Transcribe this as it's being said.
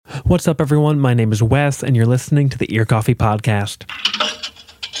What's up, everyone? My name is Wes, and you're listening to the Ear Coffee Podcast.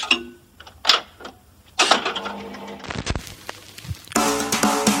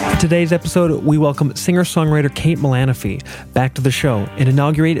 For today's episode, we welcome singer-songwriter Kate Malanaphy back to the show and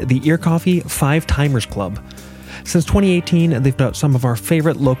inaugurate the Ear Coffee 5 Timers Club. Since 2018, they've put out some of our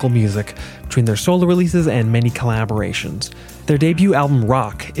favorite local music, between their solo releases and many collaborations. Their debut album,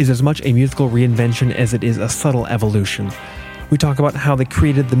 Rock, is as much a musical reinvention as it is a subtle evolution. We talk about how they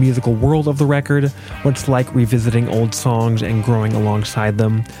created the musical world of the record, what it's like revisiting old songs and growing alongside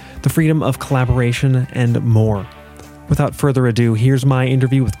them, the freedom of collaboration, and more. Without further ado, here's my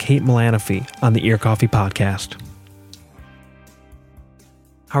interview with Kate Malanaphy on the Ear Coffee Podcast.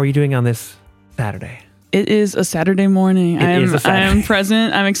 How are you doing on this Saturday? It is a Saturday morning. I am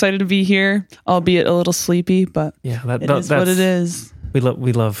present. I'm excited to be here, albeit a little sleepy, but it is what it is. We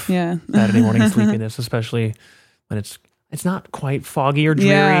love Saturday morning sleepiness, especially when it's not quite foggy or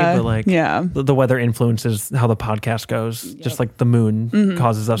dreary, but the weather influences how the podcast goes. Yep. Just like the moon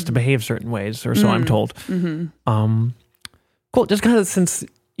causes us to behave certain ways, or so I'm told. Cool. Just kind of, since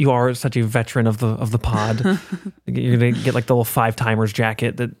you are such a veteran of the pod, you're gonna get like the little 5 timers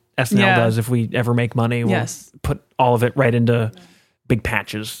jacket that SNL does. If we ever make money, we'll put all of it right into big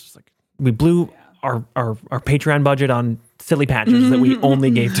patches. It's like we blew our Patreon budget on silly patches that we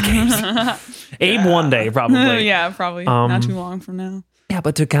only gave to Kate. Abe one day, probably. Probably. Not too long from now. Yeah,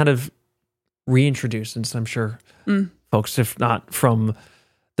 but to kind of reintroduce, since I'm sure folks, if not from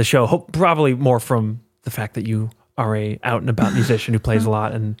the show, hope probably more from the fact that you are a out and about musician who plays a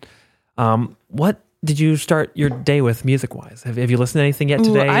lot. And what did you start your day with music-wise? Have you listened to anything yet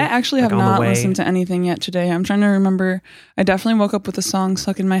today? I actually have not listened to anything yet today. I'm trying to remember. I definitely woke up with a song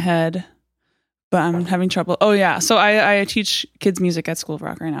stuck in my head, but I'm having trouble. Oh yeah, so I teach kids music at School of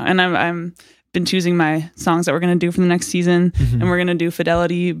Rock right now, and I'm been choosing my songs that we're going to do for the next season, and we're going to do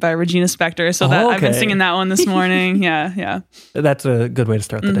Fidelity by Regina Spektor. So I've been singing that one this morning. Yeah. That's a good way to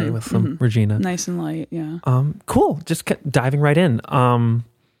start the day with some Regina. Nice and light, yeah. Cool. Just diving right in.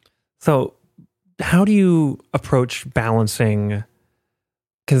 So how do you approach balancing,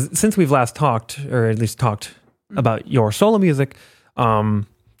 because since we've last talked, or at least talked about your solo music,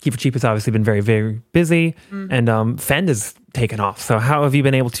 Keep for Cheap has obviously been very, very busy, and Fend has taken off. So how have you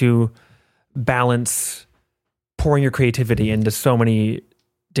been able to balance pouring your creativity into so many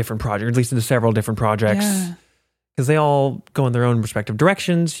different projects, or at least into several different projects? Because they all go in their own respective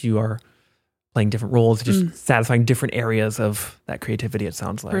directions. You are playing different roles, just satisfying different areas of that creativity, it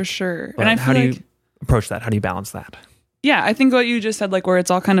sounds like. For sure. But how do you approach that? How do you balance that? Yeah, I think what you just said, like where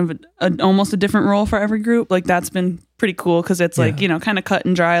it's all kind of almost a different role for every group, like that's been pretty cool, because it's like, kind of cut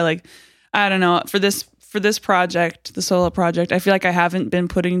and dry. Like, I don't know, for this project, the solo project, I feel like I haven't been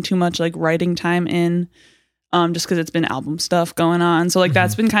putting too much like writing time in, just because it's been album stuff going on. So like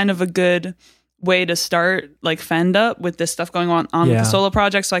that's been kind of a good way to start like Fend up with this stuff going on with the solo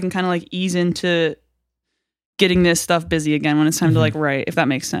project, so I can kind of like ease into getting this stuff busy again when it's time to like write, if that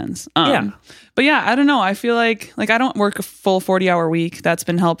makes sense. But yeah, I don't know. I feel like I don't work a full 40-hour week. That's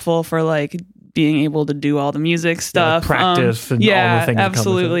been helpful for like being able to do all the music stuff, practice, and all the things.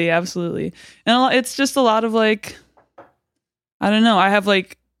 Absolutely. And it's just a lot of like, I don't know. I have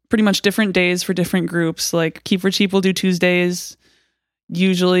like pretty much different days for different groups. Like Keep for Cheap will do Tuesdays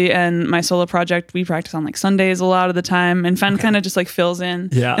usually, and my solo project we practice on like Sundays a lot of the time, and Fen kind of just like fills in.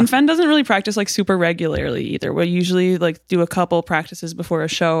 And Fen doesn't really practice like super regularly either. We usually like do a couple practices before a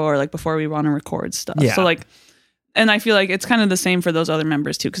show, or like before we want to record stuff. So like, and I feel like it's kind of the same for those other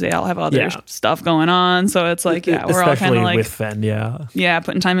members too, because they all have other stuff going on. So it's like, we're all kind of like with Fen,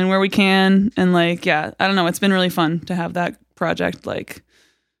 putting time in where we can, and like, I don't know, it's been really fun to have that project, like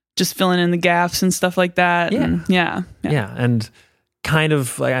just filling in the gaps and stuff like that. And kind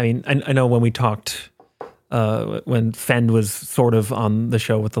of like, I mean, I know when we talked, when Fend was sort of on the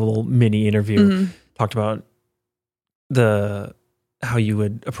show with the little mini interview, talked about how you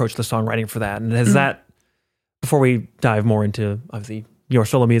would approach the songwriting for that. And has that, before we dive more into obviously your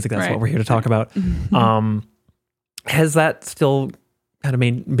solo music, that's what we're here to talk about. Has that still kind of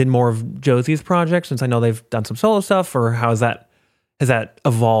been more of Josie's project, since I know they've done some solo stuff, or has that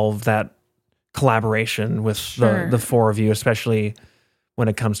evolved, that collaboration with the four of you, especially when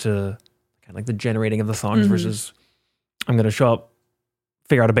it comes to kind of like the generating of the songs versus I'm going to show up,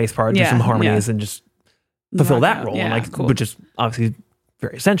 figure out a bass part, do some harmonies, and just fulfill that role, which is obviously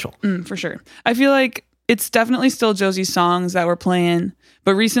very essential. For sure. I feel like it's definitely still Josie's songs that we're playing,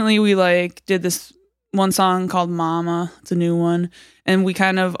 but recently we like did this one song called Mama. It's a new one. And we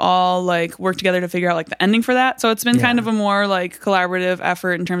kind of all like work together to figure out like the ending for that. So it's been kind of a more like collaborative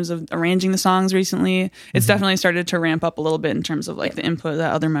effort in terms of arranging the songs recently. It's definitely started to ramp up a little bit in terms of like the input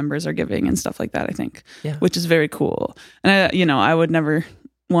that other members are giving and stuff like that, I think, which is very cool. And I would never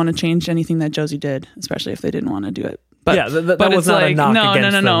want to change anything that Josie did, especially if they didn't want to do it. But that was it's not like, a knock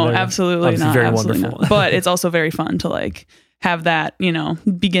against them. No, absolutely not. Very absolutely wonderful. not. But it's also very fun to like have that,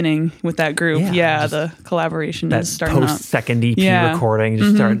 beginning with that group. The collaboration is starting up. Post-second EP recording,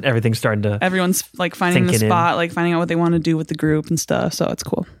 everything's starting to everyone's like finding the spot, like finding out what they want to do with the group and stuff. So it's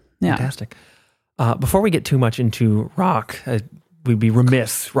cool. Yeah. Fantastic. Before we get too much into rock, we'd be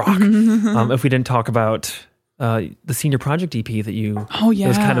remiss, if we didn't talk about the senior project EP that you... Oh, yeah. It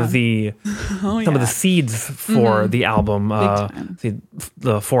was kind of some of the seeds for the album.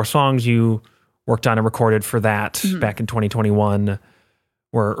 The 4 songs you worked on and recorded for that back in 2021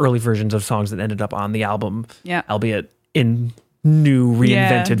 were early versions of songs that ended up on the album, albeit in new,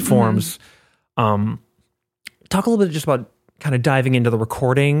 reinvented forms. Talk a little bit just about kind of diving into the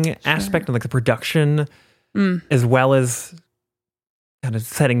recording aspect and like the production, as well as kind of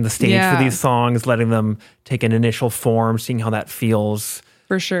setting the stage for these songs, letting them take an initial form, seeing how that feels.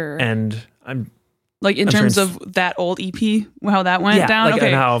 For sure. And I'm terms of that old EP, how that went down?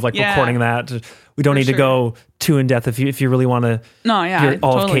 And how recording that. We don't need to go too in depth if you really want to hear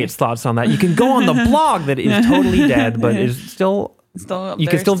all of Kate's thoughts on that. You can go on the blog that is totally dead, but is still you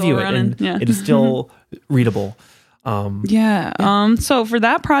can still view running. It, and it is still readable. So for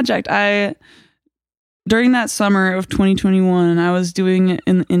that project, during that summer of 2021, I was doing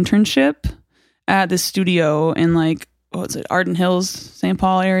an internship at this studio in Arden Hills, St.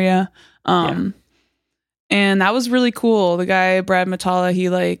 Paul area. And that was really cool. The guy, Brad Matala, he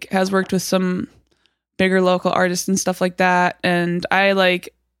has worked with some bigger local artists and stuff like that. And I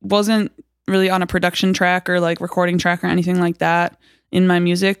wasn't really on a production track or recording track or anything like that in my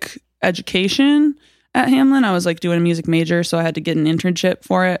music education at Hamlin. I was doing a music major, so I had to get an internship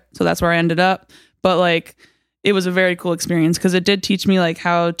for it. So that's where I ended up. But it was a very cool experience because it did teach me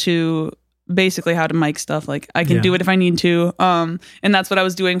how to mic stuff. I can do it if I need to. And that's what I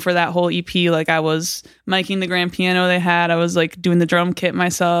was doing for that whole EP. I was miking the grand piano they had. I was doing the drum kit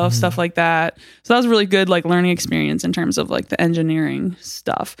myself, stuff like that. So that was a really good learning experience in terms of the engineering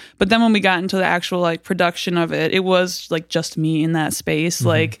stuff. But then when we got into the actual production of it, it was just me in that space.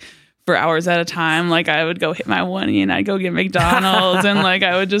 For hours at a time, I would go hit my 1E and I'd go get McDonald's and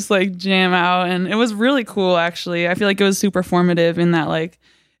I would just jam out. And it was really cool, actually. I feel it was super formative in that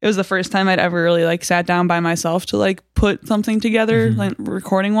it was the first time I'd ever really sat down by myself to put something together,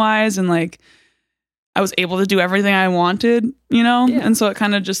 recording wise. And I was able to do everything I wanted, And so it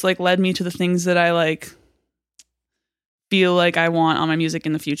kind of just led me to the things that I feel I want on my music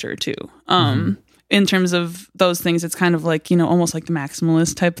in the future too. In terms of those things, it's kind of almost the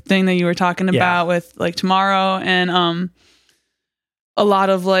maximalist type of thing that you were talking about with Tomorrow, and a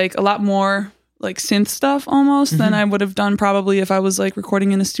lot more synth stuff almost than I would have done probably if I was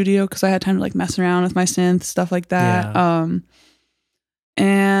recording in a studio, because I had time to mess around with my synth, stuff like that.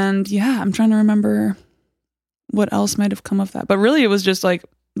 And I'm trying to remember what else might have come of that, but really it was just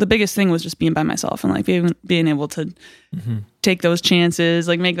the biggest thing was just being by myself and being able to take those chances,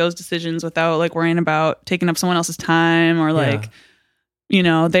 make those decisions without worrying about taking up someone else's time or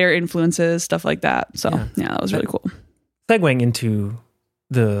their influences, stuff like that. So that was really cool. Segueing into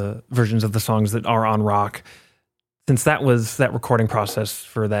the versions of the songs that are on Rock, since that was that recording process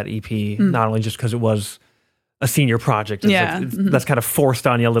for that EP, not only just because it was a senior project, that's kind of forced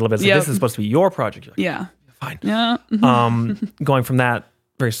on you a little bit. This is supposed to be your project. Fine. Going from that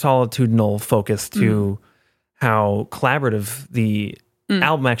very solitudinal focus to how collaborative the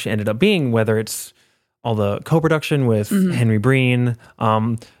album actually ended up being, whether it's all the co-production with Henry Breen,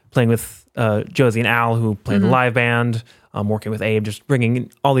 playing with Josie and Al, who play in the live band, working with Abe, just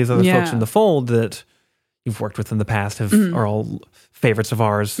bringing all these other folks in the fold that you've worked with in the past are all favorites of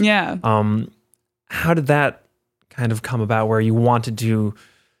ours. How did that kind of come about where you wanted to,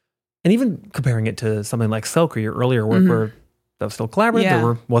 and even comparing it to something like Silk or your earlier work where that was still collaborative,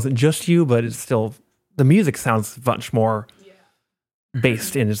 there wasn't just you, but it's still, the music sounds much more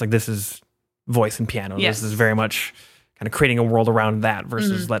based in, it's this is voice and piano. This is very much kind of creating a world around that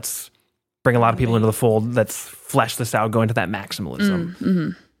versus let's bring a lot of people into the fold, let's flesh this out, go into that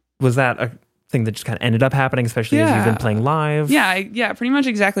maximalism. Was that a thing that just kind of ended up happening, especially as you've been playing live? Pretty much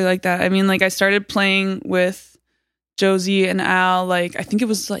exactly like that. I mean, I started playing with Josie and Al, I think it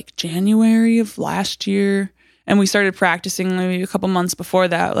was January of last year. And we started practicing maybe a couple months before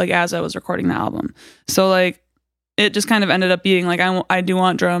that, as I was recording the album. So it just kind of ended up being like, I do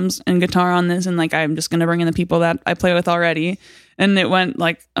want drums and guitar on this. And like, I'm just going to bring in the people that I play with already. And it went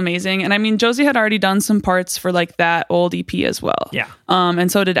like amazing. And I mean, Josie had already done some parts for like that old EP as well. Yeah.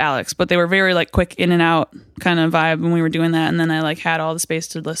 And so did Alex, but they were very like quick in and out kind of vibe when we were doing that. And then I like had all the space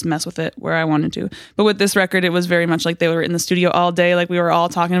to just mess with it where I wanted to. But with this record, it was very much like they were in the studio all day. Like we were all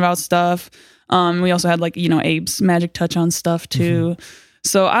talking about stuff. We also had like, you know, Abe's magic touch on stuff too.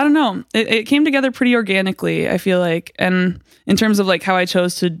 So I don't know. It came together pretty organically, I feel like. And in terms of like how I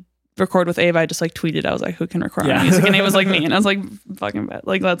chose to record with Abe, I just like tweeted. I was like, who can record music? And Abe was like me. And I was like, fucking bet.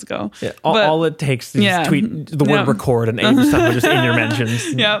 Like, let's go. Yeah. All it takes is tweet the word record and Abe's stuff just in your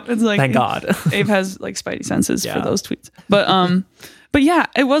mentions. Yeah. It's like, thank God. Abe has like spidey senses for those tweets. But yeah,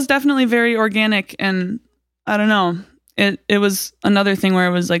 it was definitely very organic. And I don't know. It was another thing where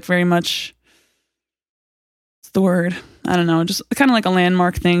it was like very much, what's the word? I don't know, just kind of like a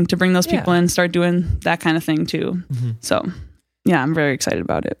landmark thing to bring those people in, start doing that kind of thing too. So yeah, I'm very excited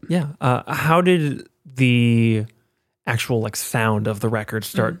about it. Yeah. How did the actual like sound of the record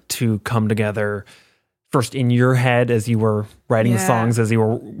start to come together first in your head as you were writing the songs, as you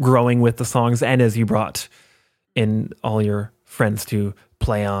were growing with the songs, and as you brought in all your friends to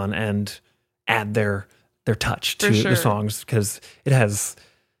play on and add their touch to the songs? Because it has,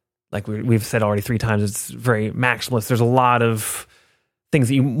 like we've said already 3 times, it's very maximalist. There's a lot of things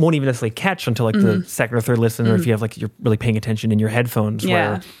that you won't even necessarily catch until like the second or third listen, or if you have like, you're really paying attention in your headphones,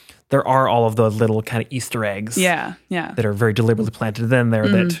 where there are all of the little kind of Easter eggs that are very deliberately planted in there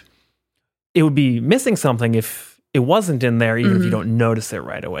that it would be missing something if it wasn't in there, even if you don't notice it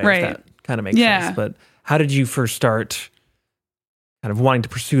right away. If that kind of makes sense. But how did you first start kind of wanting to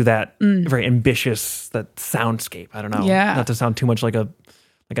pursue that very ambitious, that soundscape? I don't know. Not to sound too much like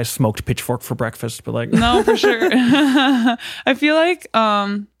I smoked pitchfork for breakfast, but like no, for sure. I feel like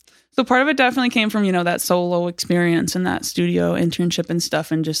so part of it definitely came from, you know, that solo experience and that studio internship and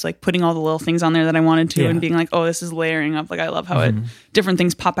stuff, and just like putting all the little things on there that I wanted to, and being like, oh, this is layering up. Like I love how different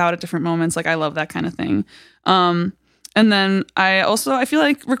things pop out at different moments. Like I love that kind of thing. And then I feel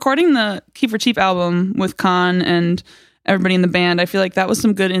like recording the Keep for Cheap album with Khan and everybody in the band, I feel like that was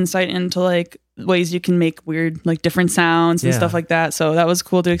some good insight into like ways you can make weird, like different sounds and stuff like that. So that was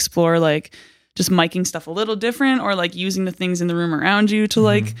cool to explore, like just miking stuff a little different, or like using the things in the room around you to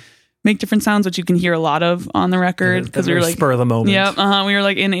like make different sounds, which you can hear a lot of on the record, because we were like spur of the moment. We were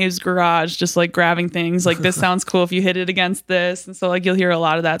like in Abe's garage, just like grabbing things. Like this sounds cool if you hit it against this, and so like you'll hear a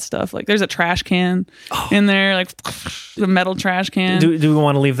lot of that stuff. Like there's a trash can in there, like a metal trash can. Do we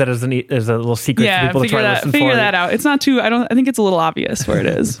want to leave that as a little secret for people to try to listen for? Figure that out. It's not too. I think it's a little obvious where it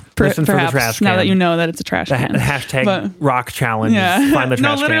is. Listen for the trash can. Now that you know that it's a trash can. The hashtag rock challenge. Yeah. Find the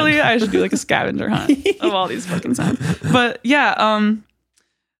trash can. No, literally, I should do like a scavenger hunt of all these fucking sounds. But yeah.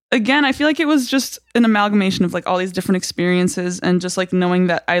 Again, I feel like it was just an amalgamation of like all these different experiences, and just like knowing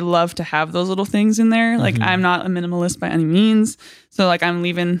that I love to have those little things in there. Like I'm not a minimalist by any means. So like I'm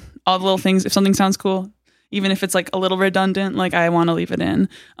leaving all the little things. If something sounds cool, even if it's like a little redundant, like I want to leave it in.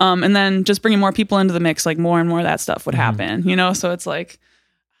 And then just bringing more people into the mix, like more and more of that stuff would happen, you know? So it's like,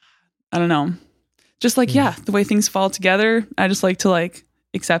 I don't know, just like, the way things fall together. I just like to like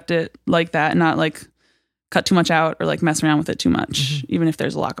accept it like that and not like cut too much out or like mess around with it too much, even if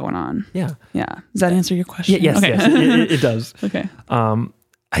there's a lot going on. Yeah. Does that answer your question? Yes, okay. Yes, it does. Okay.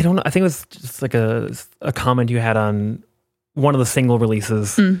 I don't know. I think it was just like a comment you had on one of the single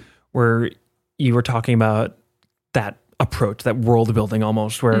releases where you were talking about that approach, that world building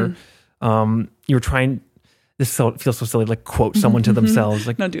almost, where you were trying. This feels so silly, like quote someone to themselves.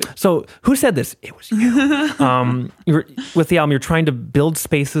 Like, no, dude. So who said this? It was you. With the album, you're trying to build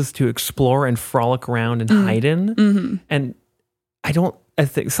spaces to explore and frolic around and hide in. And I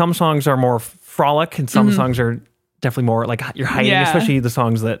think some songs are more frolic, and some songs are definitely more like you're hiding, especially the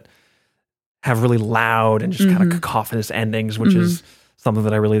songs that have really loud and just kind of cacophonous endings, which is something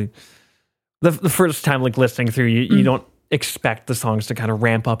that I really, the first time like listening through, you don't expect the songs to kind of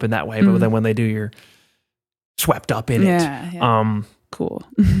ramp up in that way, but then when they do, you're swept up in it. Cool.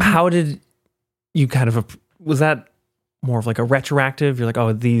 How did you kind of, was that more of like a retroactive? You're like,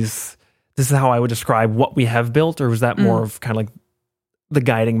 oh, this is how I would describe what we have built, or was that more of kind of like the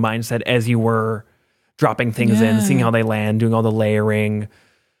guiding mindset as you were dropping things in, seeing how they land, doing all the layering,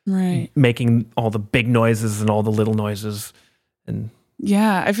 making all the big noises and all the little noises, and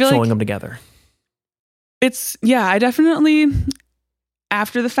I feel sewing like them together? It's I definitely,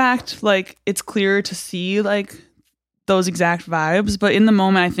 after the fact, like it's clear to see like those exact vibes, but in the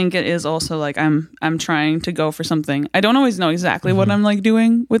moment I think it is also like I'm trying to go for something. I don't always know exactly what I'm like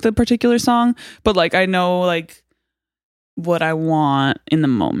doing with a particular song, but like I know like what I want in the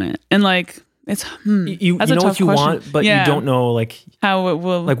moment, and like It's you that's know a tough what you question. want, but you don't know like how it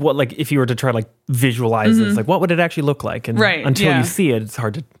will, like what, like if you were to try to like visualize it, it's like what would it actually look like? And until you see it, it's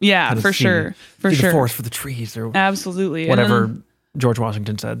hard to kind of for see, sure, see the forest for the trees or absolutely whatever George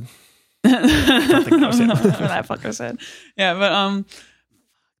Washington said. That fucker said. Yeah, but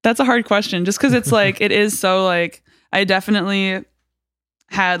that's a hard question just because it's like it is so like I definitely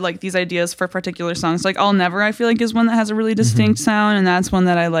had like these ideas for particular songs. Like I'll Never, I feel like is one that has a really distinct sound, and that's one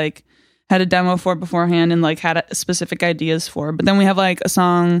that I like had a demo for beforehand and like had specific ideas for. But then we have like a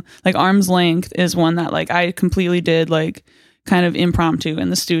song like Arm's Length is one that like I completely did like kind of impromptu in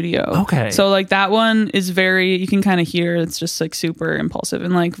the studio. Okay. So like that one is very, you can kind of hear it's just like super impulsive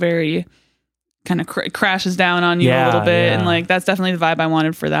and like very kind of crashes down on you a little bit. And like that's definitely the vibe I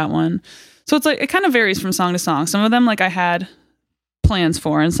wanted for that one. So it's like it kind of varies from song to song. Some of them like I had plans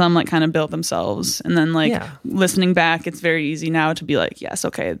for, and some like kind of built themselves. And then like listening back, it's very easy now to be like, yes,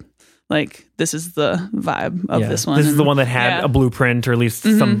 okay, like this is the vibe of this one. This is the one that had a blueprint, or at least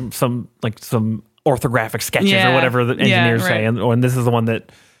some orthographic sketches or whatever the engineers say, and this is the one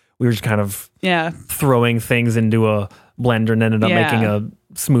that we were just kind of throwing things into a blender and ended up making a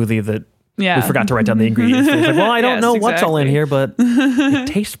smoothie that we forgot to write down the ingredients. It's like, well, I don't know what's all in here, but it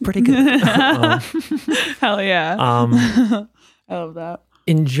tastes pretty good. Hell yeah. I love that.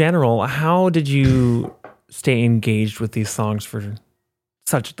 In general, how did you stay engaged with these songs for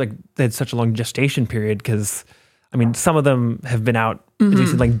such like they had such a long gestation period? Because I mean, some of them have been out at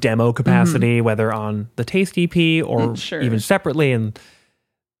least in like demo capacity, whether on the Taste EP or even separately, and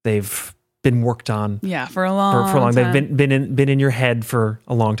they've been worked on for a long time. They've been in your head for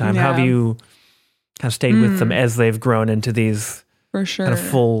a long time. How have you kind of stayed with them as they've grown into these for sure kind of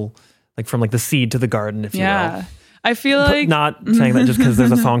full, like from like the seed to the garden, if you will? I feel like not saying that just because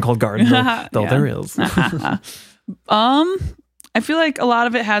there's a song called Garden, though there is. I feel like a lot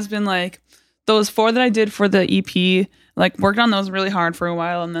of it has been like those 4 that I did for the EP, like worked on those really hard for a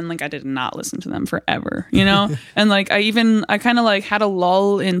while, and then like I did not listen to them forever, you know? And like I kind of like had a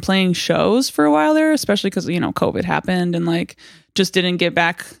lull in playing shows for a while there, especially because, you know, COVID happened, and like just didn't get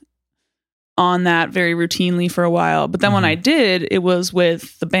back on that very routinely for a while. But then when I did, it was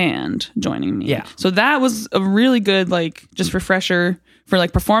with the band joining me. Yeah. So that was a really good like just refresher for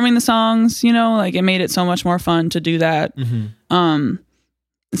like performing the songs, you know, like it made it so much more fun to do that.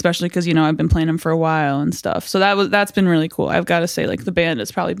 Especially because, you know, I've been playing them for a while and stuff. So that's been really cool. I've got to say, like, the band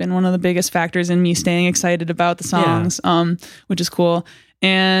has probably been one of the biggest factors in me staying excited about the songs, which is cool.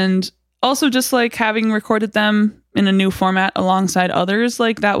 And also just like having recorded them in a new format alongside others,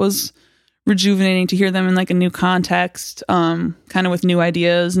 like that was rejuvenating to hear them in like a new context, kind of with new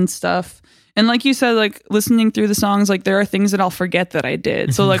ideas and stuff. And like you said, like listening through the songs, like there are things that I'll forget that I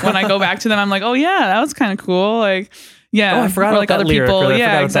did. So like when I go back to them, I'm like, oh yeah, that was kind of cool. Like, I forgot like about other that lyric, people. Or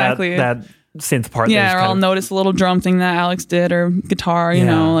Exactly. That synth part. Yeah, or I'll notice a little drum thing that Alex did, or guitar, you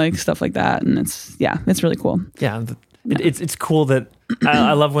know, like stuff like that. And it's really cool. Yeah, it's cool that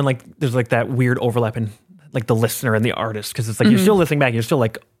I love when like there's like that weird overlap in like the listener and the artist, because it's like you're still listening back, you're still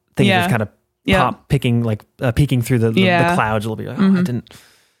like things just kind of peeking through the clouds a little bit. Like, I didn't.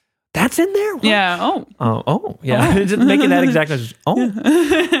 That's in there. What? Yeah. Just making that exact.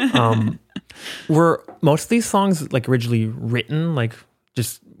 Were most of these songs like originally written, like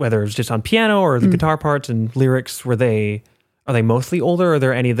just whether it's just on piano or the guitar parts and lyrics? Are they mostly older, or are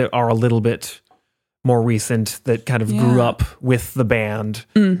there any that are a little bit more recent that kind of grew up with the band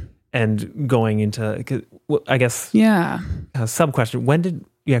and going into? I guess. Sub question: when did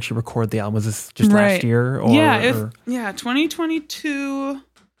you actually record the album? Was this just last year? Or, 2022.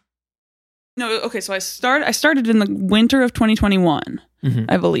 No, okay, so I started in the winter of 2021,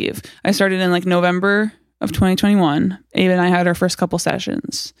 I believe. I started in like November of 2021. Abe and I had our first couple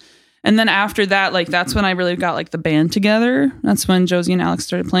sessions. And then after that, like that's when I really got like the band together. That's when Josie and Alex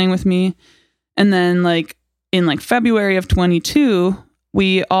started playing with me. And then like in like February of 22,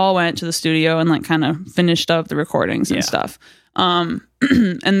 we all went to the studio and like kind of finished up the recordings and stuff. And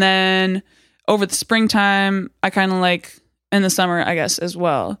then over the springtime, I kind of like in the summer, I guess, as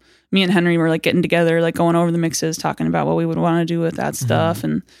well, me and Henry were like getting together, like going over the mixes, talking about what we would want to do with that stuff.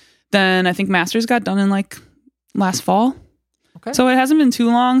 And then I think masters got done in like last fall. Okay. So it hasn't been too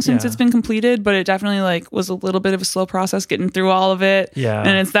long since it's been completed, but it definitely like was a little bit of a slow process getting through all of it. Yeah.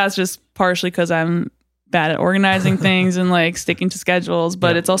 And that's just partially because I'm bad at organizing things and like sticking to schedules,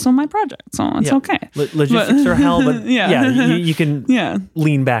 but it's also my project, so it's okay. Logistics are hell, but you can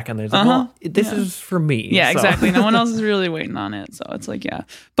lean back on it. Like, well, this is for me. Yeah, so. Exactly. No one else is really waiting on it, so it's like,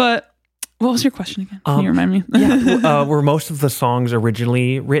 But what was your question again? Can you remind me? Were most of the songs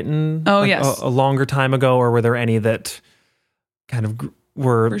originally written a longer time ago, or were there any that kind of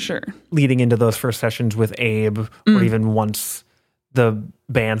were for sure leading into those first sessions with Abe, or even once the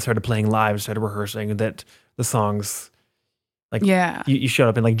band started playing live, started rehearsing, that the songs, like you showed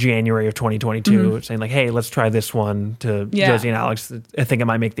up in like January of 2022 saying like, hey, let's try this one to Josie and Alex. I think it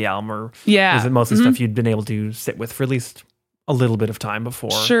might make the album. Or is it mostly stuff you'd been able to sit with for at least a little bit of time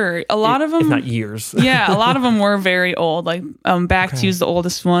before? Sure. A lot of them, if not years. A lot of them were very old. Like Back to You's the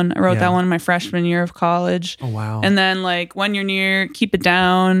oldest one. I wrote that one in my freshman year of college. Oh, wow. And then like When You're Near, Keep It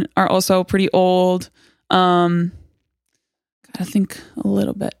Down are also pretty old. I think a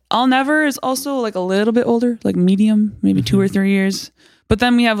little bit. I'll Never is also like a little bit older, like medium, maybe 2 or 3 years. But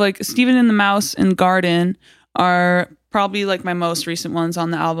then we have like Stephen and the Mouse and Garden are probably like my most recent ones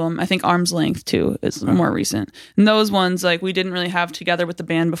on the album. I think Arm's Length too is more recent. And those ones like we didn't really have together with the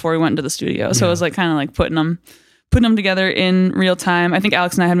band before we went into the studio. So it was like kind of like putting them together in real time. I think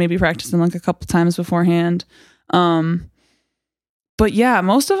Alex and I had maybe practiced them like a couple times beforehand. But yeah,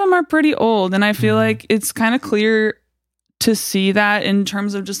 most of them are pretty old. And I feel like it's kind of clear to see that in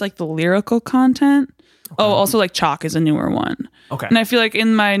terms of just like the lyrical content. Oh, also like Chalk is a newer one. Okay. And I feel like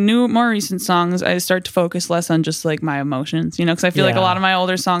in my more recent songs, I start to focus less on just like my emotions, you know, because I feel like a lot of my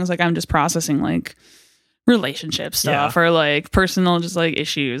older songs, like I'm just processing like relationship stuff or like personal just like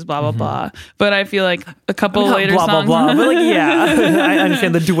issues, blah, blah, blah. But I feel like a couple later blah, songs. blah, blah, but like, I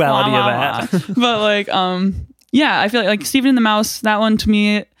understand the duality of that. But like, I feel like Stephen and the Mouse, that one to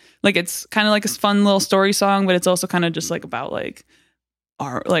me, like it's kind of like a fun little story song, but it's also kind of just like about like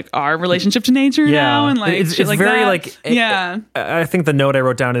our relationship to nature now, and like it's like very that. I think the note I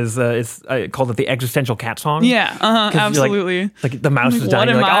wrote down is I called it the existential cat song. Absolutely. Like the mouse is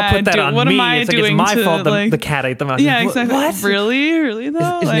dying. Like, I'll put that on me. It's like it's my fault. The cat ate the mouse. Yeah, exactly. What? Really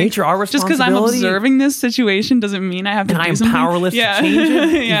though? Is nature our responsibility? Just because I'm observing this situation doesn't mean I have to. And I'm something. Powerless to change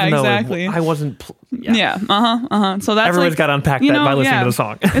it. Yeah, exactly. I wasn't. So that's everyone's got to unpack that by listening to the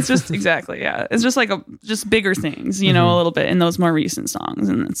song. It's just it's just like just bigger things, you know, a little bit in those more recent songs,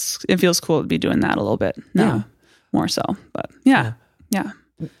 and it feels cool to be doing that a little bit now, more so. But yeah.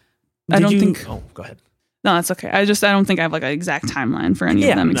 I don't think. Oh, go ahead. No, that's okay. I don't think I have like an exact like for any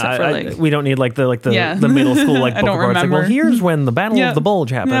of them except for like we don't need like the middle school like book where it's like, well, here's when the Battle of the Bulge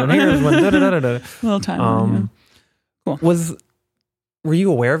happened, and here's when little time. Cool. Were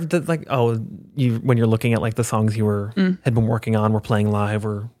you aware of that? Like, when you're looking at like the songs you had been working on, were playing live,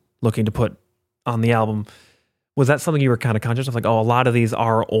 or looking to put on the album, was that something you were kind of conscious of? Like, a lot of these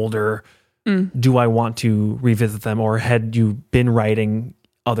are older. Do I want to revisit them, or had you been writing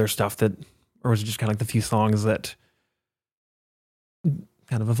other stuff or was it just kind of like the few songs that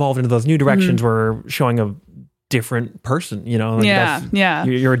kind of evolved into those new directions, were showing a different person? You know, like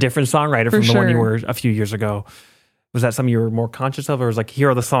you're a different songwriter from the one you were a few years ago. Was that something you were more conscious of, or was like, here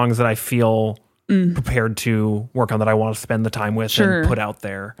are the songs that I feel prepared to work on, that I want to spend the time with and put out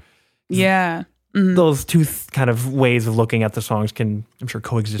there? Yeah. Those two kind of ways of looking at the songs can, I'm sure,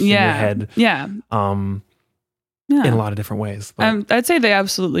 coexist in your head. Yeah. In a lot of different ways. But. I'd say they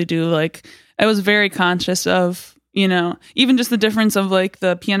absolutely do. Like, I was very conscious of, you know, even just the difference of like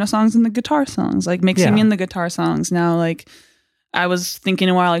the piano songs and the guitar songs, like mixing in the guitar songs. Now, like, I was thinking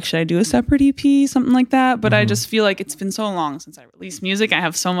a while, like, should I do a separate EP, something like that? But I just feel like it's been so long since I released music. I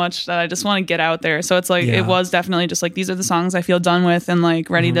have so much that I just want to get out there. So it's like, it was definitely just like, these are the songs I feel done with and like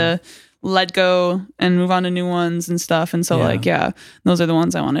ready to let go and move on to new ones and stuff. And so those are the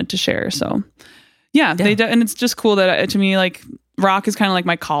ones I wanted to share. So and it's just cool that to me, like, rock is kind of like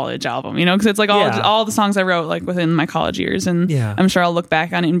my college album, you know, because it's like all the songs I wrote like within my college years, and I'm sure I'll look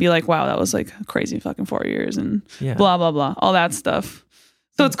back on it and be like, wow, that was like a crazy fucking 4 years and blah blah blah, all that stuff.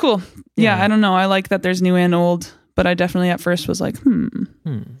 So it's cool. I don't know, I like that there's new and old, but I definitely at first was like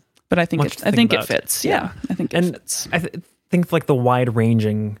but I think it fits. I think it fits. I think like the wide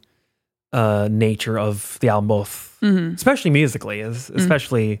ranging nature of the album, both especially musically,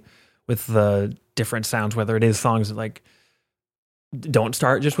 especially with the different sounds, whether it is songs that like don't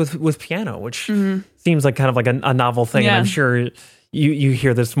start just with piano, which seems like kind of like a novel thing. And I'm sure you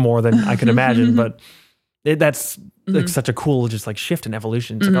hear this more than I could imagine, but that's like such a cool, just like shift in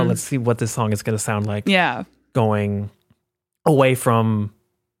evolution. It's like, let's see what this song is going to sound like. Going away from,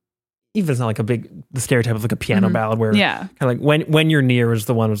 even if it's not like the stereotype of like a piano ballad where kind of like when You're Near is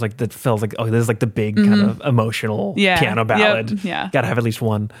the one was like, that feels like, oh, this is like the big kind of emotional piano ballad. Got to have at least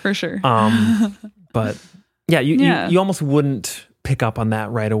one. For sure. But you almost wouldn't pick up on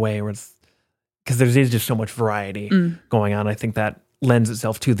that right away, because there is just so much variety going on. I think that lends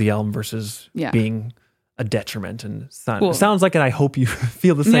itself to the album versus being a detriment. And it sounds like it. I hope you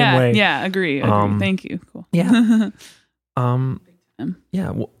feel the same way. Agree. Thank you. Cool.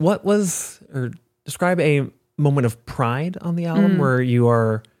 What was, or describe a moment of pride on the album where you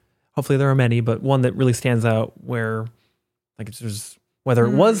are, hopefully there are many, but one that really stands out where like it's just, whether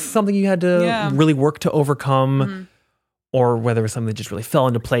it was something you had to really work to overcome or whether it was something that just really fell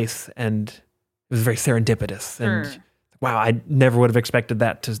into place and it was very serendipitous. Sure. And wow, I never would have expected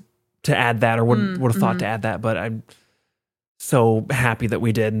that to add that or would have thought to add that, but I'm so happy that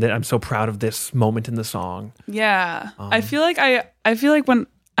we did and that I'm so proud of this moment in the song. Yeah. I feel like when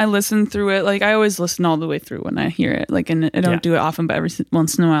I listen through it, like I always listen all the way through when I hear it, like, and I don't do it often, but every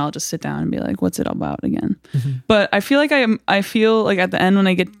once in a while I'll just sit down and be like, what's it all about again? But I feel like I feel like at the end when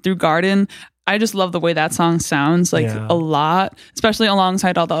I get through Garden, I just love the way that song sounds like a lot, especially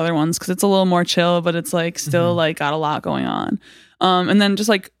alongside all the other ones. Cause it's a little more chill, but it's like still like got a lot going on. And then just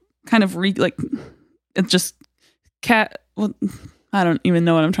like kind of it just well, I don't even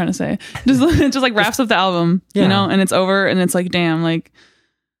know what I'm trying to say. It just like wraps up the album, you know, and it's over and it's like, damn, like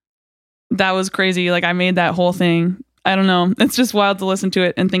that was crazy. Like I made that whole thing. I don't know. It's just wild to listen to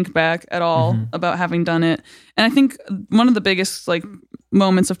it and think back at all about having done it. And I think one of the biggest like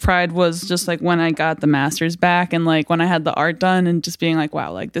moments of pride was just like when I got the masters back and like when I had the art done and just being like,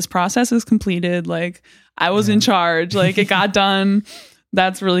 wow, like this process is completed. Like I was in charge, like it got done.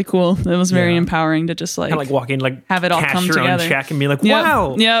 That's really cool. It was very empowering to just like walk in, like have it all cash come your together. own check and be like,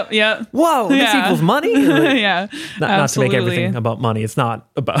 wow, yep. Whoa, this equals money. Yeah, not to make everything about money. It's not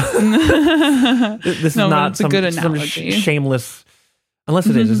about. This is not it's a good analogy. Some shameless, unless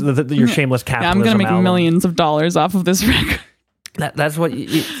it is your shameless capitalism. Yeah, I'm gonna make album. millions of dollars off of this record. That's what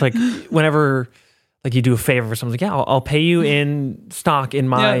it's like. Whenever like you do a favor for someone, like I'll pay you in stock in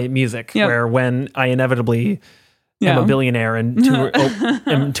my music. Where when I inevitably am a billionaire and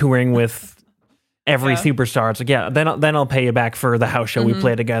am touring with every superstar, it's like then I'll pay you back for the house show we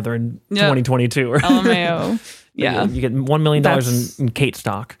played together in 2022. LMAO. Yeah, you get $1 million in Kate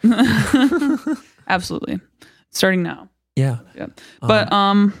stock. Absolutely, starting now. Yeah. But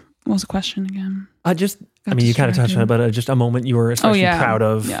what was the question again? You kind of touched on it, but just a moment you were especially proud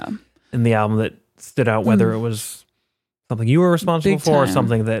of in the album that stood out, whether it was something you were responsible for or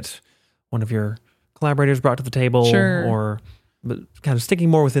something that one of your collaborators brought to the table but kind of sticking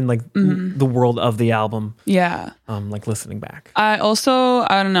more within like the world of the album. Yeah. Like listening back. I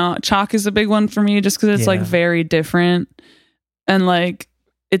don't know, Chalk is a big one for me just because it's like very different and like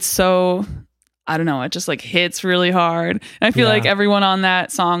it's so, I don't know, it just like hits really hard. And I feel like everyone on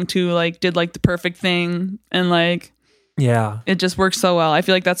that song too like did like the perfect thing and like it just works so well. I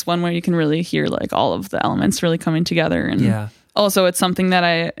feel like that's one where you can really hear like all of the elements really coming together and also it's something that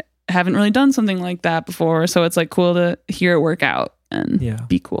I haven't really done something like that before, so it's like cool to hear it work out and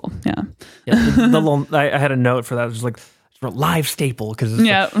be cool. I had a note for that. It was like a live staple because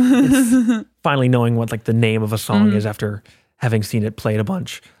it's finally knowing what like the name of a song is after having seen it played a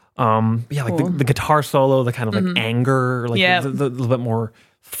bunch. Like the guitar solo, the kind of like anger, like the little bit more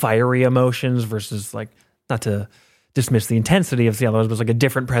fiery emotions versus like, not to dismiss the intensity of the others, but it was like a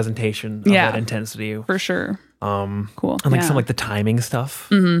different presentation of that intensity for sure. Cool. And like some like the timing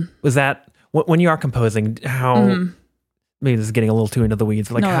stuff. Was that when you are composing, how maybe this is getting a little too into the weeds,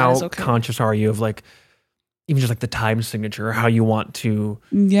 but like how conscious are you of like even just like the time signature or how you want to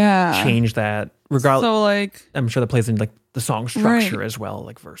change that regardless? So like I'm sure that plays in like the song structure as well,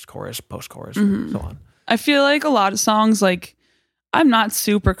 like verse, chorus, post chorus, and so on. I feel like a lot of songs, like I'm not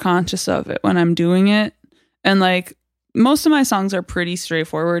super conscious of it when I'm doing it. And like most of my songs are pretty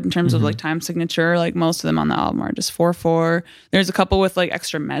straightforward in terms of like time signature. Like most of them on the album are just 4/4. There's a couple with like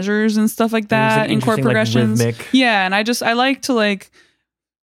extra measures and stuff like that in chord progressions. Like, yeah, and I like to like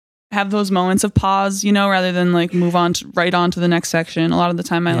have those moments of pause, you know, rather than like move on to right on to the next section. A lot of the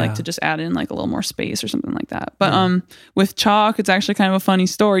time I like to just add in like a little more space or something like that. But with Chalk, it's actually kind of a funny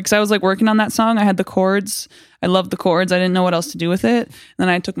story because I was like working on that song. I had the chords. I loved the chords. I didn't know what else to do with it. And then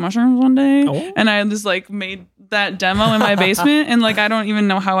I took mushrooms one day and I just like made that demo in my basement. And like, I don't even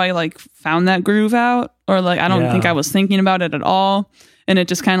know how I like found that groove out or like, I don't think I was thinking about it at all. And it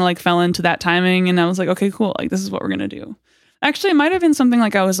just kind of like fell into that timing. And I was like, okay, cool. Like this is what we're going to do. Actually, it might have been something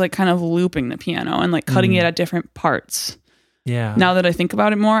like I was like kind of looping the piano and like cutting it at different parts. Yeah. Now that I think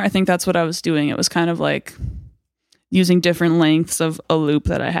about it more, I think that's what I was doing. It was kind of like using different lengths of a loop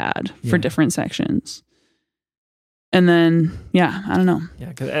that I had for different sections. And then, I don't know. Yeah,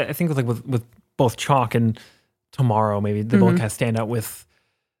 because I think with both Chalk and Tomorrow, maybe they both kind of stand out with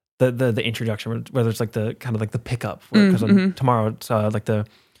the introduction, whether it's like the kind of like the pickup. Because on Tomorrow, it's like the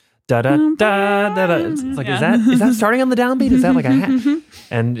da da da da da. It's like is that starting on the downbeat? Is that like a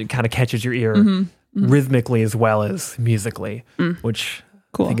and it kind of catches your ear rhythmically as well as musically, which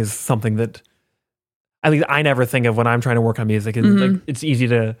I think is something that at least I never think of when I'm trying to work on music. And like it's easy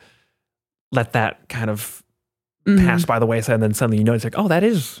to let that kind of pass by the wayside, and then suddenly you notice like, oh, that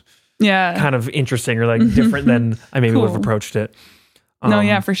is kind of interesting or like different than I maybe would have approached it. No,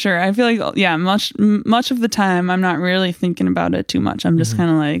 yeah, for sure. I feel like, much of the time I'm not really thinking about it too much. I'm just kind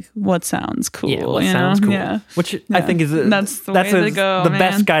of like, what sounds cool? Yeah, what sounds cool? Yeah. Which I think is that's the way to go, the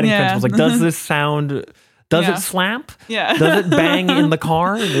best guiding principles. Like, does this sound? Does it slap? Yeah. Does it bang in the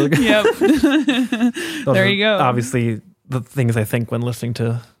car? Yep. There you go. Obviously, the things I think when listening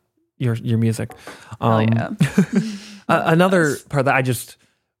to your music. Another part that I just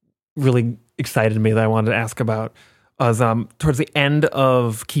really excited me that I wanted to ask about was towards the end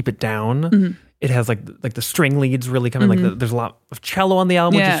of Keep It Down. It has like the string leads really coming. Like there's a lot of cello on the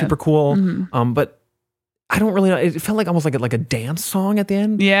album, which is super cool. But I don't really know. It felt like almost like a dance song at the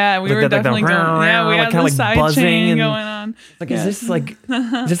end. Yeah, we were definitely going. Yeah, we had the side chain going on. Like, is this like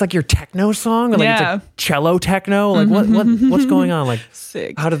your techno song or like it's like cello techno? Like what's going on? Like,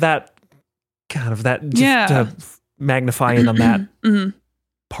 sick. How did that just magnify in on that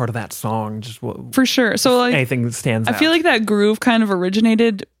part of that song? Just for sure. So like anything that stands out. I feel like that groove kind of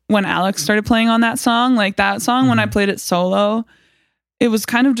originated when Alex started playing on that song. Like that song when I played it solo, it was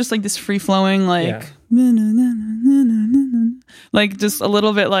kind of just like this free flowing like just a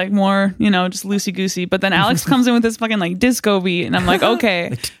little bit like more, just loosey goosey. But then Alex comes in with this fucking like disco beat, and I'm like,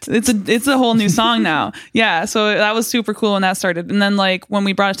 okay, it's a whole new song now. Yeah, so that was super cool when that started. And then like when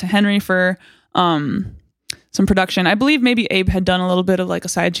we brought it to Henry for some production, I believe maybe Abe had done a little bit of like a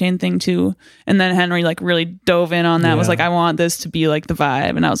sidechain thing too, and then Henry like really dove in on that. Was like, I want this to be like the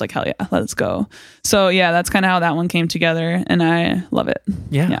vibe, and I was like, hell yeah, let's go. So yeah, that's kind of how that one came together, and I love it.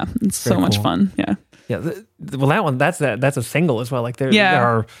 Yeah, it's so much fun. Yeah. Well, that one that's a single as well. Like there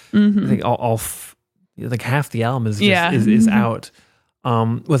are I think all like half the album is is out.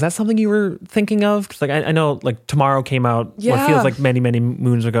 Was that something you were thinking of? Because like I know like Tomorrow came out what feels like many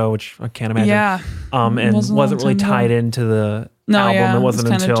moons ago, which I can't imagine. And wasn't really tied into the album. It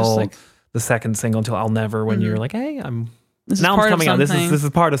wasn't until the second single, until I'll Never, when you're like, hey, this album's coming out. This is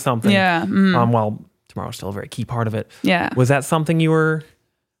part of something. Well, Tomorrow's still a very key part of it. Was that something you were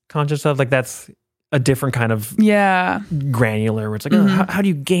conscious of? Like that's a different kind of granular where it's like, how do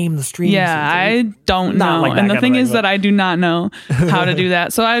you game the streams? I don't know. Like, and the thing is that I do not know how to do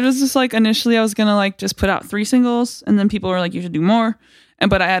that. So I was just like, initially I was going to like just put out 3 singles, and then people were like, you should do more.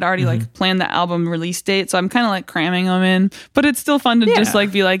 But I had already like planned the album release date. So I'm kind of like cramming them in, but it's still fun to just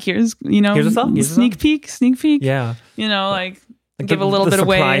like be like, here's a song, sneak peek. Yeah. Like give a little bit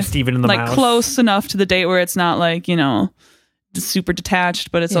away, Steven in the like mouse. Close enough to the date where it's not like, super detached,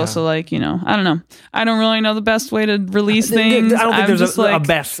 but it's also like, I don't know. I don't really know the best way to release things. I don't think there's a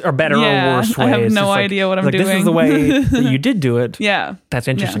best or better or worse way. I have no idea what I'm doing. This is the way that you did do it. That's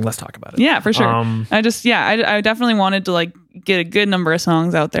interesting. Yeah. Let's talk about it. Yeah, for sure. I definitely wanted to like get a good number of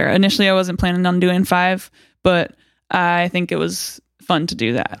songs out there. Initially, I wasn't planning on doing 5, but I think it was fun to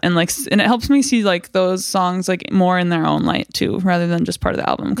do that, and it helps me see like those songs like more in their own light too, rather than just part of the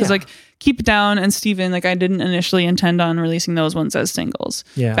album. Because like Keep It Down and Steven, like I didn't initially intend on releasing those ones as singles.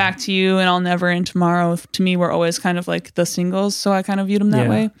 Back to You and I'll Never and Tomorrow to me were always kind of like the singles, so I kind of viewed them that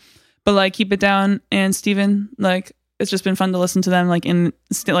way. But like Keep It Down and Steven, like it's just been fun to listen to them like in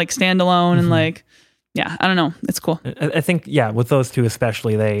like standalone and like I don't know, it's cool. I think with those two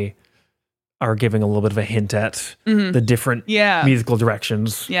especially, they are giving a little bit of a hint at the different musical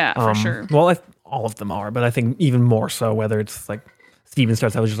directions. For sure. Well, all of them are, but I think even more so, whether it's like Steven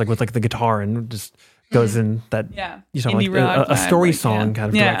starts out just like with like the guitar and just goes in that you know, like a story song kind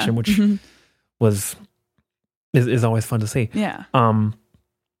of direction, which is always fun to see.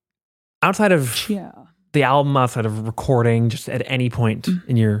 Outside of the album, outside of recording, just at any point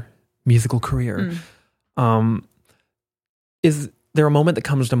in your musical career, is there a moment that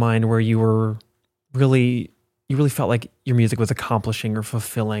comes to mind where you really felt like your music was accomplishing or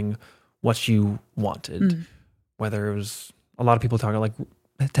fulfilling what you wanted? Whether it was, a lot of people talk like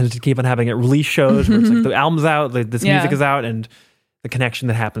tend to keep on having it release shows where it's like the album's out, this music is out, and the connection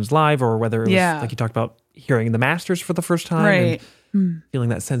that happens live, or whether it was like you talked about hearing the masters for the first time and feeling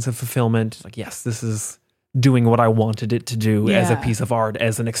that sense of fulfillment, like, yes, this is doing what I wanted it to do as a piece of art,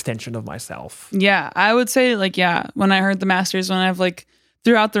 as an extension of myself. I would say like, when I heard the masters, when I've like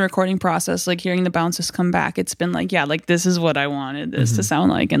throughout the recording process, like hearing the bounces come back, it's been like, like this is what I wanted this to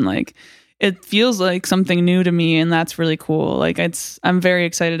sound like. And like, it feels like something new to me, and that's really cool. Like I'm very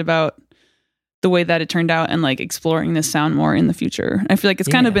excited about the way that it turned out and like exploring this sound more in the future. I feel like it's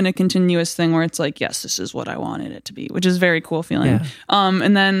kind of been a continuous thing where it's like, yes, this is what I wanted it to be, which is very cool feeling.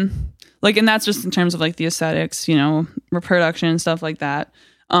 And then like, and that's just in terms of like the aesthetics, reproduction and stuff like that.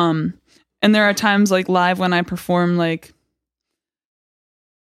 And there are times like live when I perform, like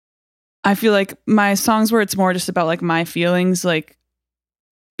I feel like my songs where it's more just about like my feelings, like,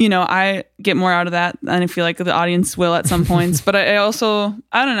 you know, I get more out of that, and I feel like the audience will at some points. But I also,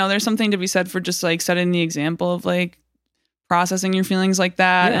 I don't know, there's something to be said for just like setting the example of like processing your feelings like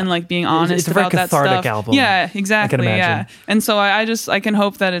that, and like being honest it's a very about that cathartic stuff. album. Yeah, exactly. I can imagine. Yeah. And so I can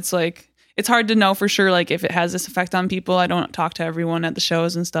hope that it's like, it's hard to know for sure, like if it has this effect on people. I don't talk to everyone at the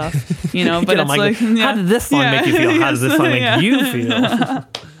shows and stuff, you know, but it's like, how did this song make you feel? How does this song make you feel?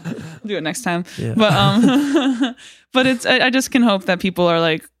 Do it next time. Yeah. But but it's, I just can hope that people are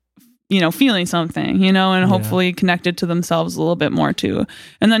like, you know, feeling something, you know, and hopefully connected to themselves a little bit more too.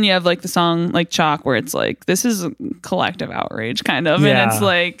 And then you have like the song like Chalk, where it's like, this is a collective outrage kind of, and it's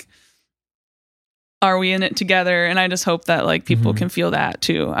like, are we in it together? And I just hope that like people can feel that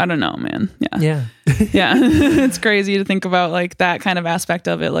too. I don't know, man. Yeah. It's crazy to think about like that kind of aspect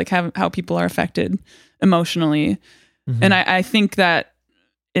of it, like how people are affected emotionally. And I think that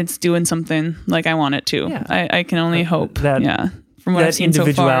it's doing something, like I want it to. I can only hope that, from what I've seen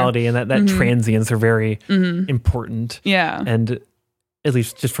individuality so far. and that transience are very important. Yeah. And at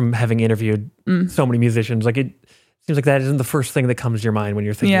least just from having interviewed so many musicians, like it seems like that isn't the first thing that comes to your mind when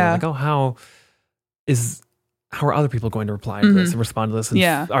you're thinking like, oh, how are other people going to reply to this and respond to this?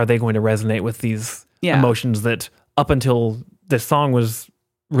 And are they going to resonate with these emotions that up until this song was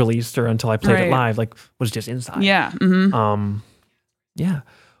released or until I played it live, like was just inside? Yeah.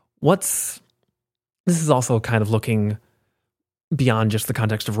 This is also kind of looking beyond just the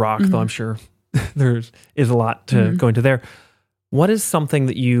context of rock, though I'm sure there is a lot to go into there. What is something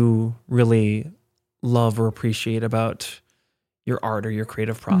that you really love or appreciate about your art or your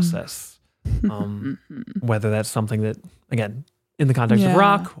creative process? Whether that's something that, again, in the context of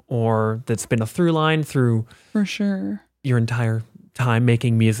rock, or that's been a through line through for sure your entire time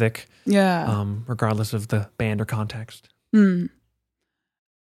making music, regardless of the band or context.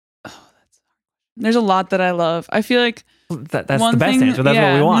 There's a lot that I love. I feel like that's the best answer. That's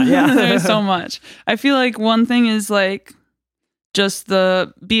what we want. There's so much. I feel like one thing is like just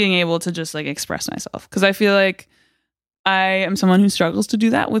the being able to just like express myself, because I feel like I am someone who struggles to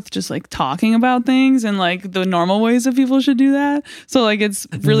do that with just like talking about things and like the normal ways that people should do that. So like it's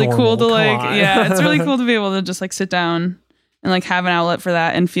really cool to like, it's really cool to be able to just like sit down and like have an outlet for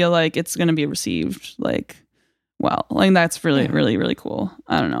that and feel like it's going to be received like, well, like that's really, really, really cool.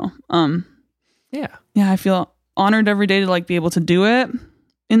 I don't know. I feel honored every day to like be able to do it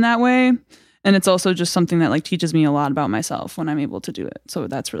in that way. And it's also just something that like teaches me a lot about myself when I'm able to do it. So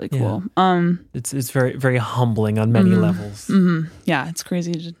that's really cool. It's very, very humbling on many levels. Yeah, it's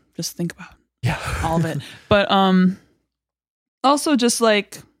crazy to just think about all of it. But also just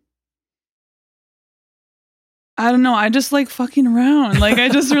like, I don't know, I just like fucking around. Like I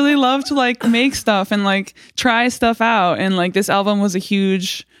just really love to like make stuff and like try stuff out. And like this album was a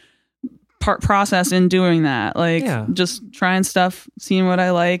huge process in doing that. Like just trying stuff, seeing what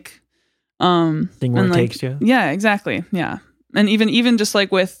I like. Seeing where it like, takes you. Yeah, exactly. Yeah. And even just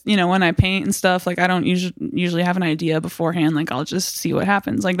like with, you know, when I paint and stuff, like I don't usually have an idea beforehand. Like I'll just see what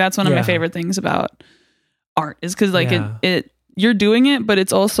happens. Like that's one of my favorite things about art, is because like it you're doing it, but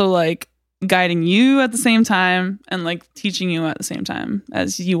it's also like guiding you at the same time and like teaching you at the same time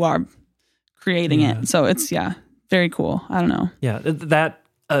as you are creating it. So it's very cool. I don't know. Yeah, that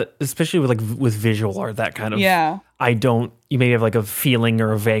especially with visual art, that kind of you may have like a feeling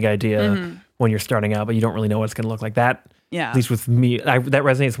or a vague idea when you're starting out, but you don't really know what it's going to look like. That at least with me, that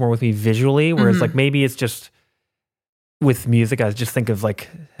resonates more with me visually, whereas like maybe it's just with music, I just think of like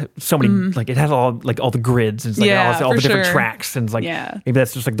so many like it has all the grids and it's like all the different tracks, and it's like maybe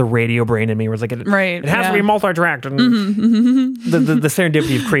that's just like the radio brain in me where it's like it has to be multi-tracked, and the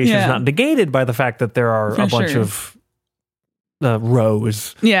serendipity of creation is not negated by the fact that there are a bunch of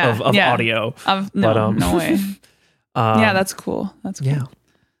rows of audio. No way. That's cool. That's cool.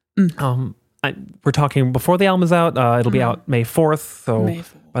 We're talking before the album is out. It'll be out May 4th. So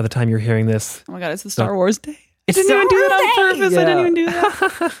by the time you're hearing this, oh my god, it's the Star Wars Day. I didn't even do that on purpose. I didn't even do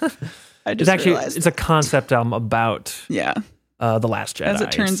that. I just realized it's a concept album about The Last Jedi. As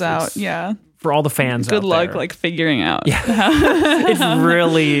it turns out, for all the fans. Good out luck, there. like figuring out. Yeah, it's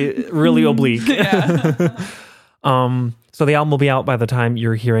really, really oblique. So the album will be out by the time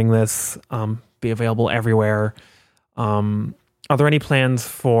you're hearing this. Be available everywhere. Are there any plans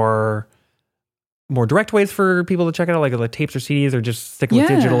for more direct ways for people to check it out, like tapes or CDs, or just sticking with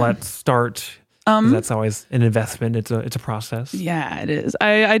digital at start? That's always an investment. It's a process. Yeah, it is.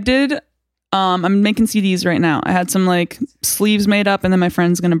 I did. I'm making CDs right now. I had some like sleeves made up, and then my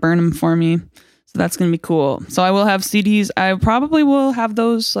friend's gonna burn them for me. So that's gonna be cool. So I will have CDs. I probably will have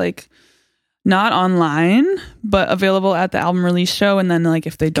those like not online, but available at the album release show. And then like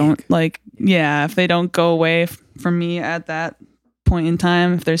if they don't if they don't go away from me at that point in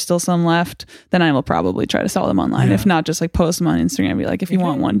time, if there's still some left, then I will probably try to sell them online. Yeah. If not, just like post them on Instagram, be like, if you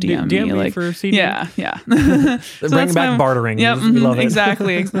want one, DM me like for CD. Yeah. So bring back bartering. Yep, we love it.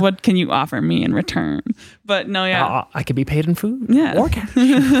 Exactly. What can you offer me in return? But no, I could be paid in food, or cash.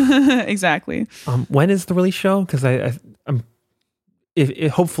 Exactly. When is the release show? Because I'm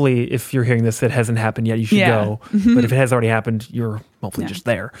hopefully, if you're hearing this, it hasn't happened yet. You should go. But if it has already happened, you're hopefully just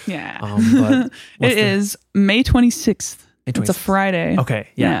there. Yeah. But it is May 26th. It's a Friday. Okay.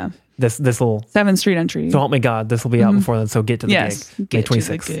 Yeah. This will 7th Street entry. So help me God, this will be out before then. So get to the gig. May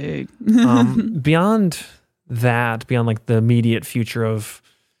 26th. Beyond that, beyond like the immediate future of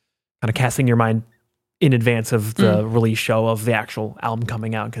kind of casting your mind in advance of the release show of the actual album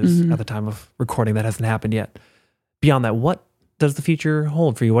coming out, because at the time of recording that hasn't happened yet. Beyond that, what does the future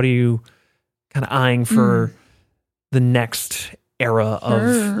hold for you? What are you kind of eyeing for the next era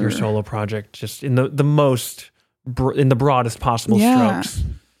of your solo project? Just in the most in the broadest possible strokes.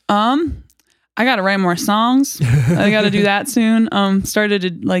 I got to write more songs. I got to do that soon. Started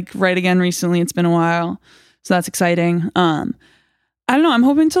to like write again recently. It's been a while, so that's exciting. I don't know. I'm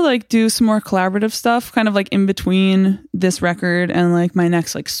hoping to like do some more collaborative stuff, kind of like in between this record and like my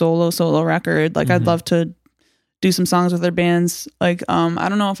next like solo record. Like I'd love to do some songs with other bands. Like I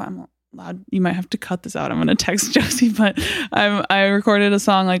don't know if I'm allowed. You might have to cut this out. I'm gonna text Josie, but I recorded a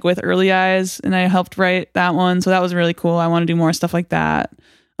song like with Early Eyes, and I helped write that one. So that was really cool. I want to do more stuff like that.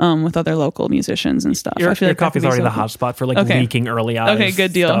 With other local musicians and stuff. I feel like coffee's already the hotspot for like leaking Early Eyes. Okay,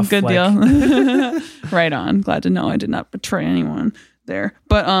 good deal. Stuff, good deal. Right on. Glad to know I did not betray anyone there.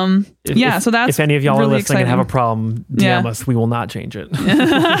 But so that's if any of y'all really are listening and have a problem, DM us. We will not change it.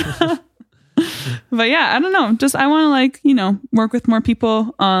 But yeah, I don't know. Just I want to like, work with more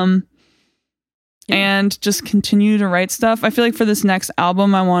people and just continue to write stuff. I feel like for this next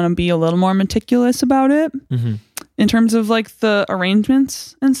album, I want to be a little more meticulous about it. In terms of like the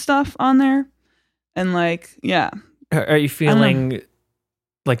arrangements and stuff on there. And like, yeah. Are you feeling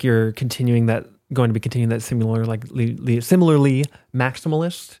like you're going to be continuing that similarly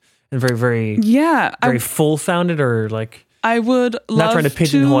maximalist and very, very, very full sounded, or like, I would love not trying to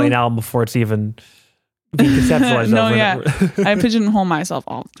pigeonhole an album before it's even being conceptualized. No, I pigeonhole myself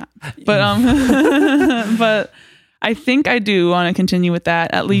all the time. But, but I think I do want to continue with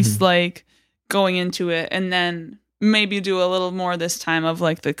that, at least like going into it, and then maybe do a little more this time of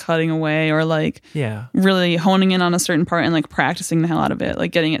like the cutting away, or like really honing in on a certain part and like practicing the hell out of it,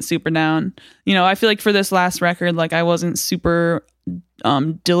 like getting it super down. I feel like for this last record, like I wasn't super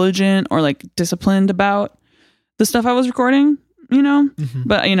diligent or like disciplined about the stuff I was recording,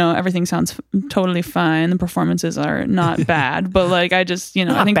 but everything sounds totally fine. The performances are not bad, but like I just,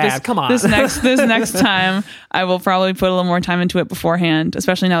 I think this next time I will probably put a little more time into it beforehand,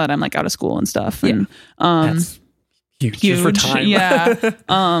 especially now that I'm like out of school and stuff. And that's huge for time. Yeah.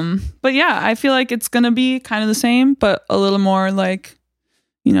 But yeah, I feel like it's gonna be kind of the same, but a little more like,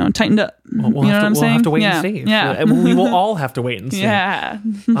 tightened up. We'll I'm saying? We'll have to wait and see. Yeah. We will all have to wait and see. Yeah.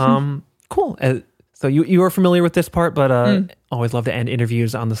 Cool. So you are familiar with this part, but always love to end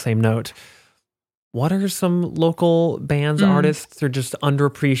interviews on the same note. What are some local bands, artists, or just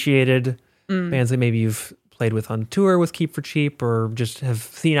underappreciated bands that maybe you've played with on tour with Keep for Cheap, or just have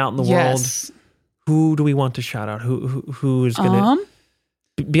seen out in the world? Who do we want to shout out? Who is going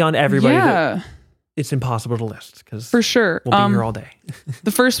to, beyond everybody, that it's impossible to list, because for sure we'll be here all day.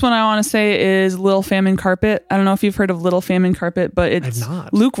 The first one I want to say is Little Famine Carpet. I don't know if you've heard of Little Famine Carpet, but it's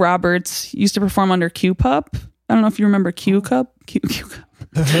Luke Roberts used to perform under Q Pup. I don't know if you remember Q Cup, Q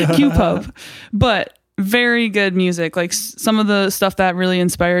Pup, but very good music. Like some of the stuff that really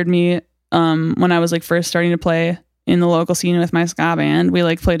inspired me when I was like first starting to play in the local scene with my ska band. We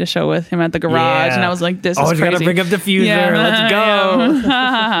like played a show with him at the garage, and I was like, this is crazy. Gotta bring up Diffuser. Let's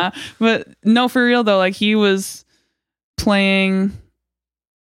go. But no, for real though, like he was playing,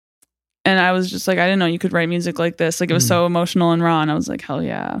 and I was just like, I didn't know you could write music like this. Like it was so emotional and raw, and I was like, hell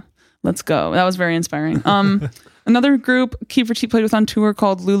yeah, let's go. That was very inspiring. Another group Keep for Cheap played with on tour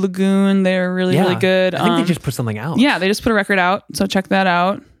called Lou Lagoon. They're really good. I think they just put something out. Yeah, they just put a record out, so check that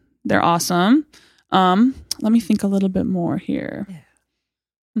out. They're awesome. Let me think a little bit more here.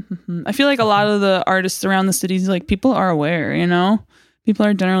 I feel like a lot of the artists around the cities, like people are aware, people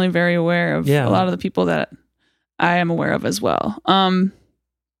are generally very aware of a lot of the people that I am aware of as well.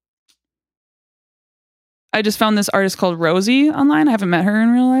 I just found this artist called Rosie online. I haven't met her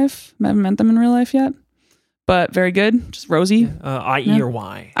in real life. I haven't met them in real life yet, but very good. Just Rosie. I-E or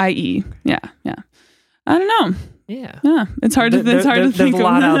Y? I-E. Yeah. I don't know. Yeah. Yeah. It's hard to think There's a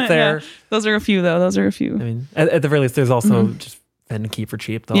lot out there. Yeah. Those are a few, though. Those are a few. I mean, at the very least, there's also just Fend and Keep for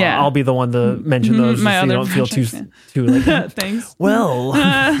Cheap, though. Yeah. I'll be the one to mention those My so you other don't feel projects, too like, Thanks. well,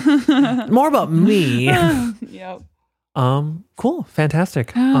 more about me. Yep. Cool.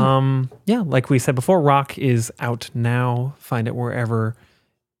 Fantastic. Yeah, like we said before, Rock is out now. Find it wherever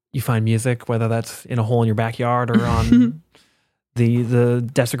you find music, whether that's in a hole in your backyard or on the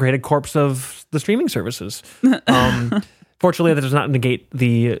desecrated corpse of the streaming services. Fortunately, that does not negate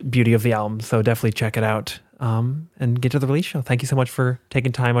the beauty of the album, so definitely check it out and get to the release show. Thank you so much for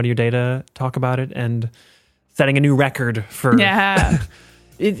taking time out of your day to talk about it and setting a new record for... Yeah.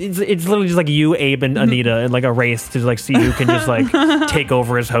 It's literally just like you, Abe, and Anita in like a race to like see who can just like take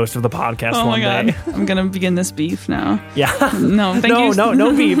over as host of the podcast Oh one my God. day. I'm going to begin this beef now. Yeah. No, thank you.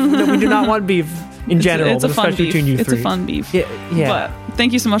 No beef. No, we do not want beef in general, It's a but fun especially beef. between you It's three. a fun beef. Yeah. But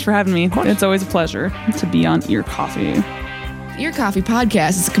thank you so much for having me. It's always a pleasure to be on Ear Coffee. Ear Coffee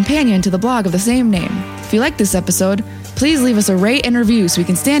Podcast is a companion to the blog of the same name. If you like this episode, please leave us a rate and review so we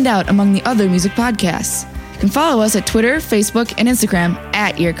can stand out among the other music podcasts. You can follow us at Twitter, Facebook, and Instagram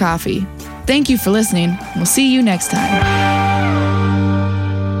 @Ear Coffee. Thank you for listening. We'll see you next time.